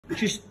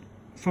just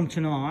from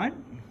tonight,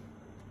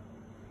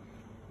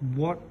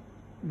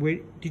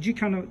 did you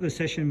come to the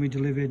session we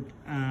delivered?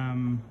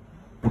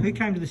 Who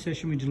came to the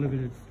session we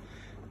delivered it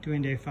to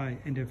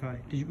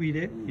NDFA? Were you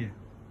there? Yeah.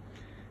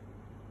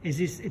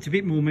 It's a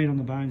bit more meat on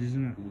the bones,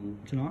 isn't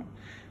it, tonight?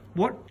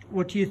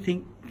 What do you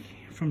think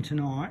from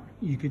tonight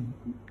you could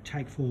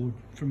take forward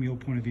from your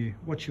point of view?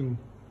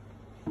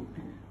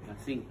 I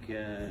think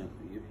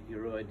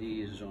your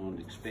ideas on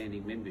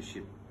expanding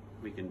membership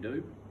we can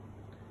do,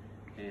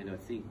 and I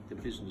think the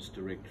business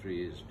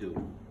directory is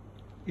doable.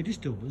 It is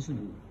doable, isn't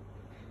it?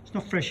 It's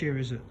not fresh air,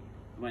 is it?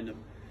 I mean,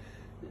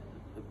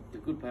 the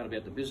good part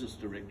about the business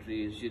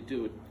directory is you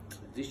do it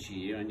this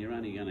year and you're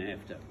only going to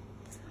have to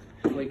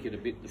tweak it a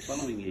bit the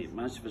following year.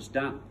 Most of it's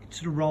done. It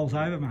sort of rolls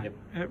over, mate. Yep.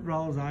 It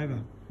rolls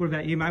over. What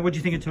about you, mate? What do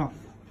you think of tonight?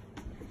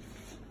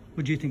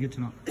 What do you think of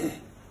tonight?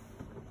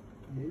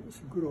 Yeah,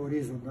 some good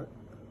ideas on that.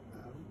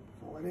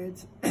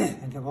 Finance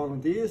and the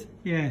volunteers.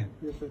 Yeah.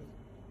 Yeah, but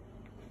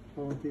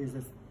volunteers,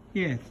 that's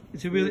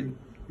it's a really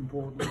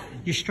important.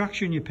 Your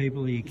structure and your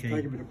people are your key.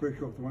 Take a bit of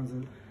pressure off the ones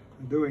that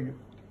are doing it.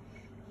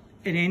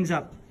 It ends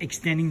up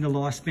extending the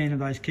lifespan of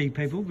those key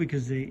people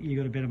because you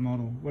got a better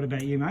model. What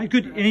about you, mate?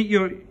 Good.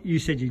 You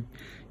said you're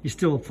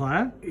still a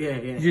player. Yeah.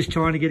 You're just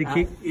trying to get a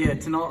kick. Yeah,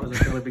 tonight was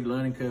a fairly big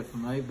learning curve for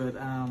me, but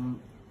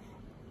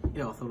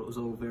yeah, I thought it was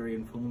all very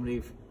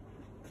informative,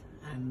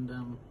 and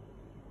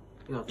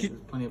yeah, I think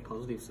there's plenty of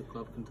positives the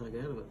club can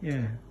take out of it.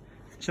 Yeah.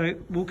 So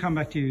we'll come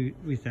back to you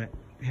with that,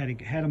 how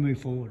to move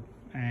forward,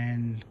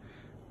 and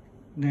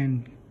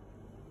then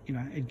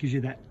it gives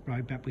you that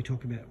roadmap we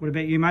talked about. What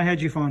about you, mate? How'd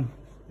you find?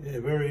 Yeah,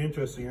 very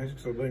interesting actually,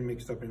 because I've been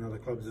mixed up in other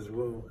clubs as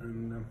well,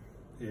 and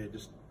yeah,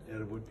 just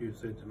out of what you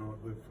said tonight,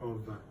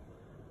 I've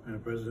been a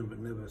president but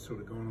never sort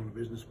of gone on a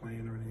business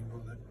plan or anything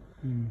like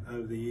that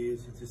over the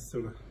years. It's just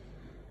sort of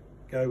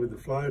go with the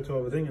flow type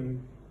of thing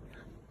and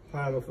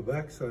play it off the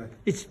back. So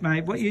it's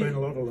been a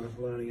lot of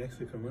learning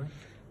actually for me.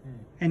 Yeah.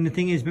 And the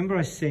thing is, remember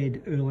I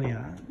said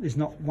earlier, there's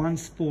not one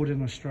sport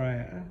in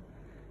Australia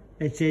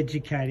that's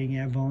educating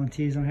our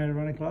volunteers on how to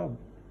run a club.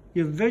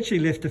 You're virtually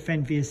left to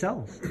fend for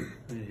yourselves.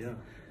 Yeah.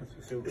 That's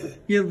for sure.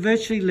 You're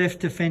virtually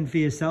left to fend for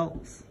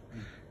yourselves.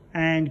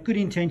 And good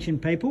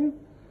intentioned people.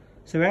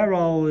 So our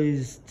role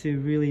is to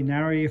really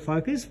narrow your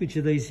focus, which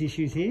are these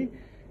issues here,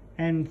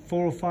 and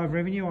 4 or 5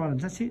 revenue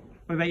items. That's it.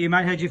 What about you,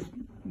 mate? I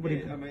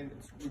mean,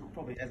 we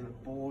probably as a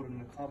board and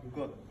the club, we've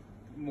got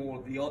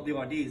more the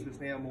ideas, but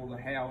it's now more the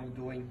how and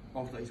doing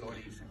of these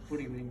ideas,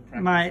 putting them in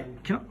practice.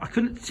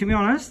 Mate, to be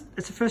honest,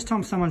 it's the first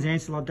time someone's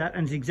answered like that,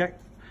 and it's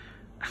exact.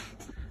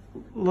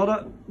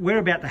 We're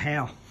about the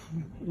how.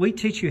 We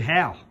teach you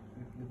how.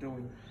 The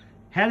doing.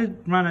 How to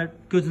run it,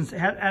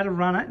 how to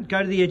run it,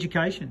 go to the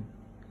education.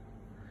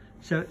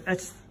 So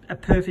that's a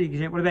perfect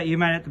example. What about you,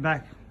 mate, at the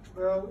back?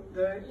 Well,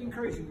 the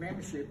increase in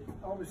membership,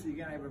 obviously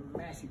you're going to have a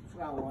massive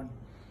flow on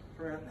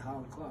throughout the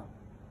whole club.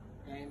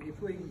 And if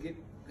we can get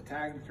a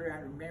target of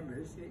 300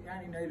 members, you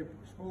only need a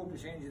small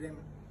percentage of them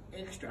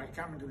extra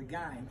coming to the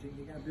games, and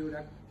you're going to build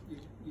up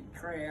your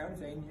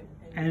crowds and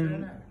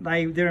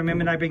they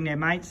remember, they bring their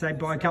mates, they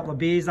buy a couple of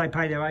beers, they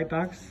pay their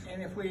 $8.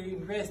 And if we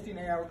invest in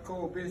our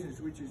core business,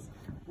 which is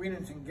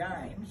winnings and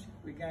games,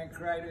 we're going to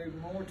create even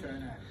more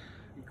turnover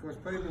because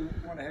people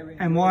want to have an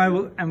and why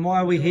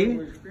are we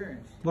here?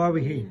 Experience. Why are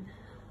we here?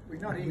 We're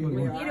not here.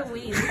 We're here to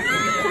win.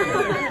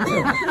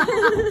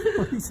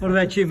 What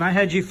about you,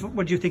 mate?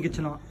 What do you think of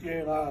tonight?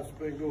 Yeah, no, it's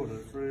been good.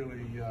 It's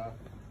really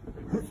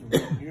put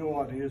some new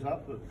ideas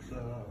up that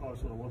I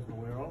sort of wasn't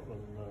aware of,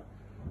 and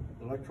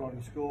the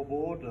electronic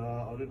scoreboard.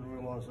 I didn't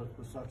realise that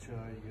was such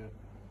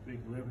a big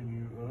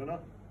revenue earner,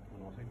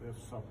 and I think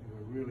that's something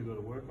we've really got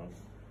to work on.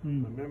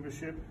 The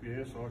membership,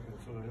 yes, I can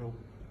sort of help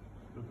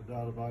with the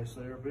database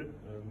there a bit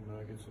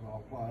and get some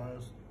old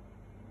players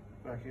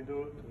back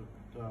into it.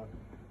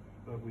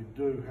 But we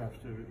do have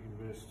to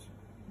invest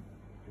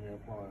in our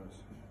players.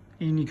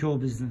 In your core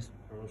business.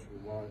 Or else we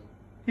won't.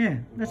 Yeah,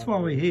 that's why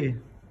we're here.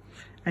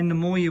 And the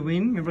more you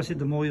win, remember I said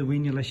the more you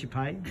win, the less you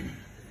pay. That's right.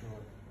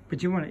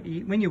 But you want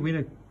to, when you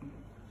win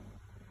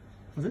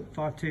was it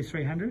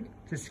 5-2-300?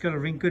 It's got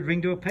a good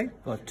ring to it, Pete?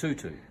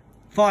 5-2-2.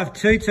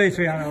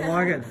 5-2-2-300, I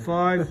like it.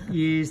 5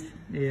 years,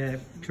 yeah,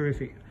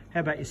 terrific. How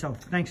about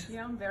yourself? Thanks.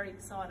 Yeah, I'm very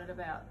excited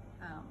about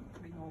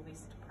putting all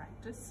this to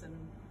practice and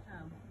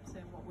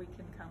seeing what we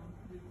can come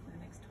with in the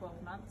next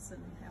 12 months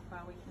and how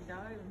far we can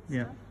go and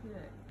stuff. Yeah.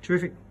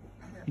 Terrific.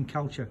 Yeah. In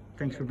culture.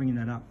 Thanks for bringing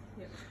that up.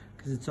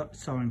 Because it's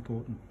so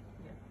important.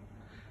 Yeah.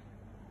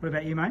 What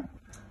about you, mate?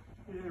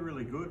 Yeah,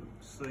 really good.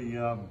 See,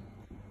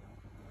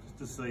 just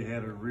to see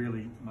how to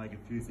really make a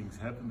few things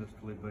happen. That's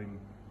probably been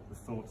the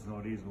thoughts and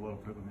ideas of a lot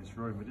of people in this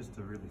room, but just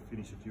to really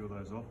finish a few of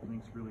those off, I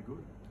think it's really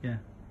good. Yeah.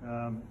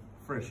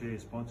 Fresh Air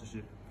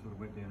sponsorship sort of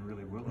went down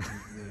really well. I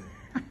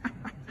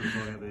think,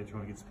 sort of out there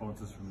trying to get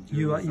sponsors from the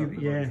you are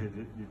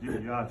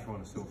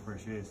trying to sell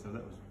fresh air, so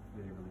that was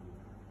really good.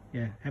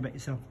 Yeah. How about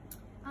yourself?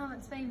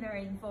 It's been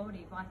very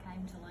informative. I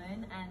came to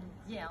learn, and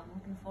yeah, I'm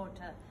looking forward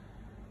to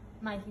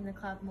making the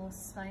club more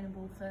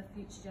sustainable for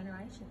future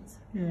generations.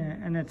 Yeah,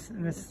 and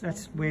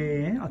that's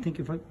where I think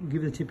if I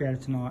give the tip out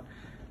of tonight,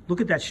 look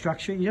at that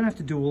structure. You don't have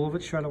to do all of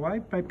it straight away,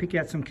 but pick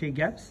out some key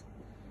gaps,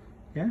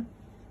 yeah,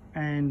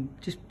 and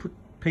just put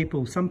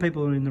people. Some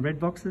people are in the red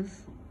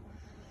boxes,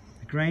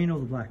 the green or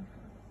the black.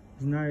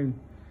 There's no,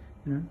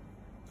 you know.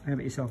 How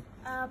about yourself?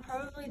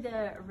 Probably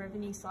the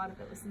revenue side of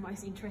it was the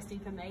most interesting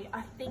for me.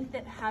 I think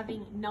that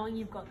knowing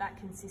you've got that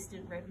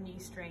consistent revenue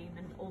stream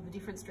and all the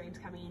different streams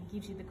coming in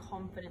gives you the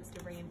confidence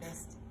to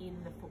reinvest in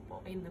the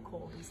football, in the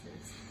core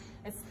business.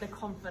 It's the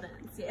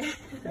confidence, yeah.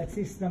 That's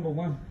this number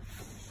one.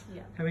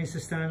 Yeah. Having a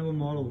sustainable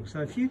model.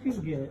 So if you can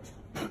get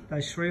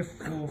those 3 or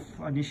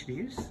 4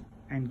 initiatives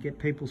and get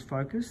people's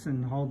focus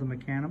and hold them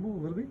accountable a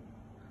little bit.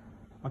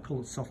 I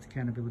call it soft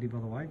accountability, by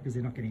the way, because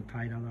they're not getting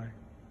paid, are they?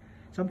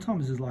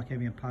 Sometimes it's like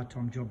having a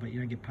part-time job, but you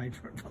don't get paid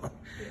for it, brother.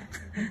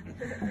 Yeah.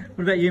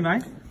 What about you,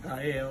 mate?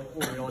 Yeah,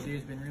 all the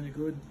ideas have been really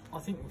good. I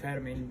think we've had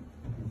them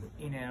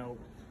in our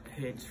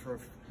heads for a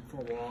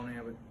while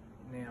now, but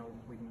now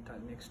we can take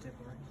the next step,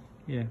 I think.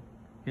 Yeah,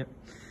 yep.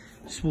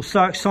 So we'll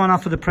sign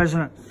up for the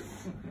president.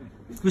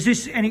 Was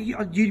this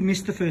you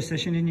missed the first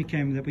session, didn't you,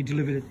 Cam, that we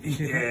delivered it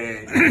into?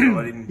 Yeah,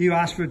 I didn't. You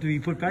asked for it to be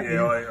put back?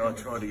 Yeah, I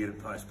tried to get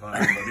it postponed.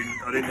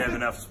 I didn't have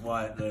enough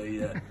sway at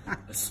the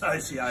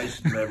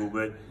association level,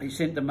 but he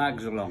sent the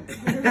mugs along.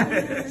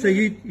 So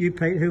you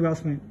Pete, who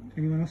else went?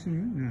 Anyone else in the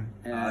room?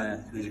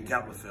 No. There's a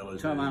couple of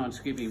fellas. Tom and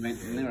Skippy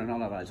went, and they're on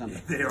holidays, aren't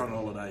they? They're on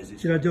holidays.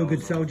 Did I do a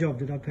good sell job?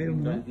 Did I, Pete?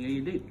 Yeah,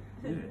 you did.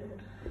 Yeah.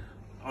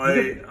 I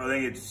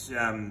think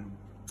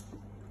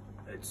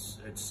it's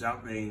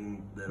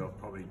something that I've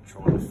probably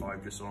tried to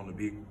focus on a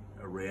bit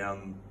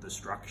around the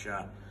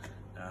structure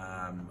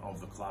of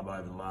the club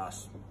over the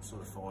last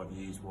sort of 5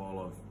 years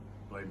while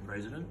I've been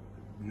president.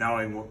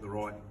 Knowing what the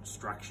right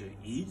structure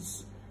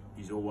is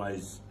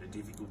always a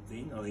difficult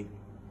thing. I think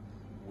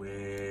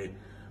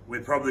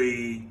we've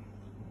probably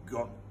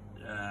got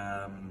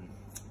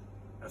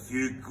a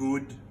few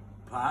good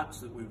parts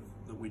that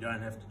we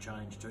don't have to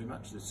change too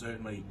much. There's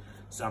certainly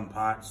some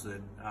parts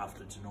that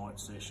after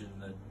tonight's session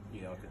that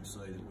I can see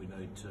that we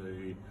need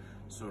to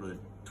sort of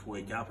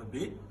tweak up a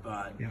bit,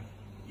 but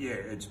yeah,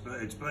 it's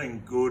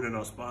been good, and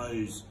I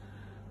suppose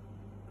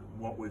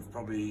what we've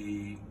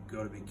probably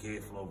got to be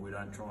careful of, we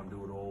don't try and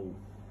do it all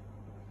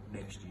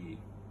next year.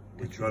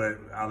 We've got to,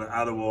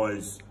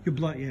 otherwise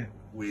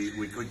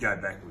we could go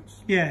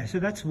backwards. Yeah, so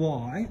that's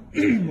why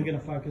we're going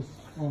to focus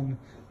on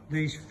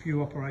these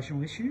few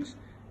operational issues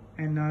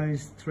and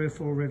those 3 or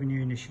 4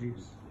 revenue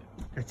initiatives.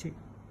 That's it.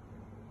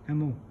 No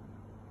more.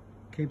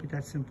 Keep it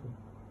that simple.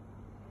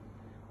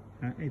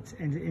 It's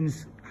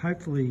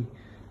hopefully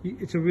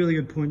it's a really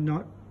good point.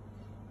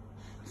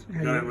 We've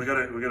got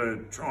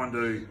to try and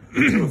do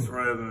 2 or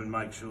 3 of them and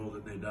make sure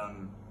that they're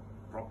done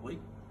properly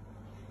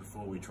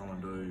before we try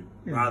and do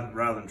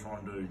rather than try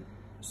and do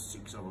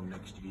 6 of them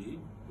next year.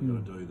 We've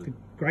got to do the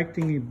great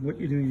thing of what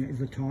you're doing is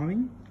the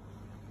timing.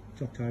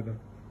 It's October.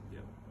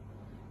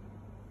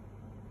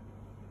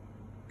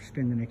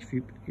 Spend the next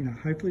few,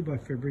 hopefully by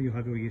February you'll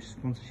have all your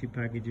sponsorship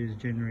packages,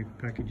 January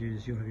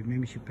packages, you'll have your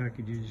membership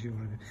packages, you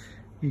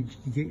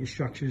get your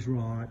structures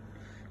right.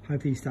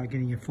 Hopefully you start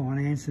getting your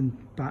finance and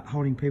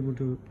holding people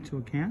to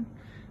account,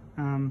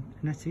 and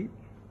that's it.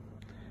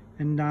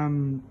 And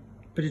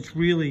but it's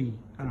really,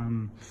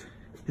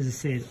 as I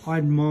said, I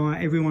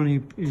admire everyone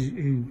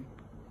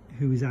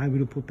who is able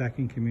to put back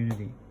in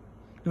community.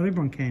 Not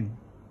everyone can.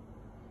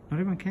 Not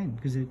everyone can,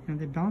 because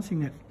they're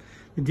balancing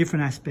the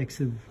different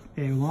aspects of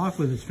their life,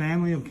 whether it's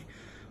family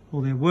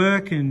or their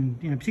work, and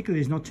particularly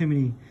there's not too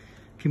many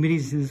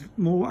committees. There's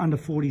more under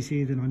 40s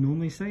here than I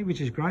normally see,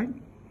 which is great,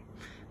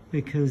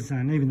 because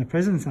even the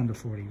president's under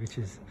 40, which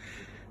is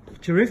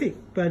terrific.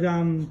 But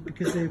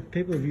because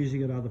people have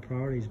usually got other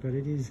priorities. But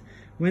it is,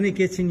 when it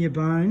gets in your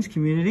bones,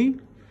 community,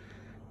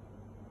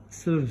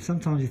 sort of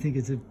sometimes you think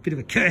it's a bit of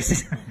a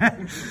curse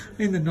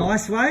in the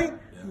nice way,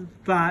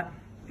 but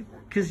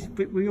because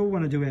we all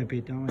want to do our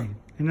bit, don't we?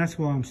 And that's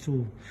why I'm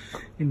still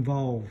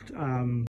involved.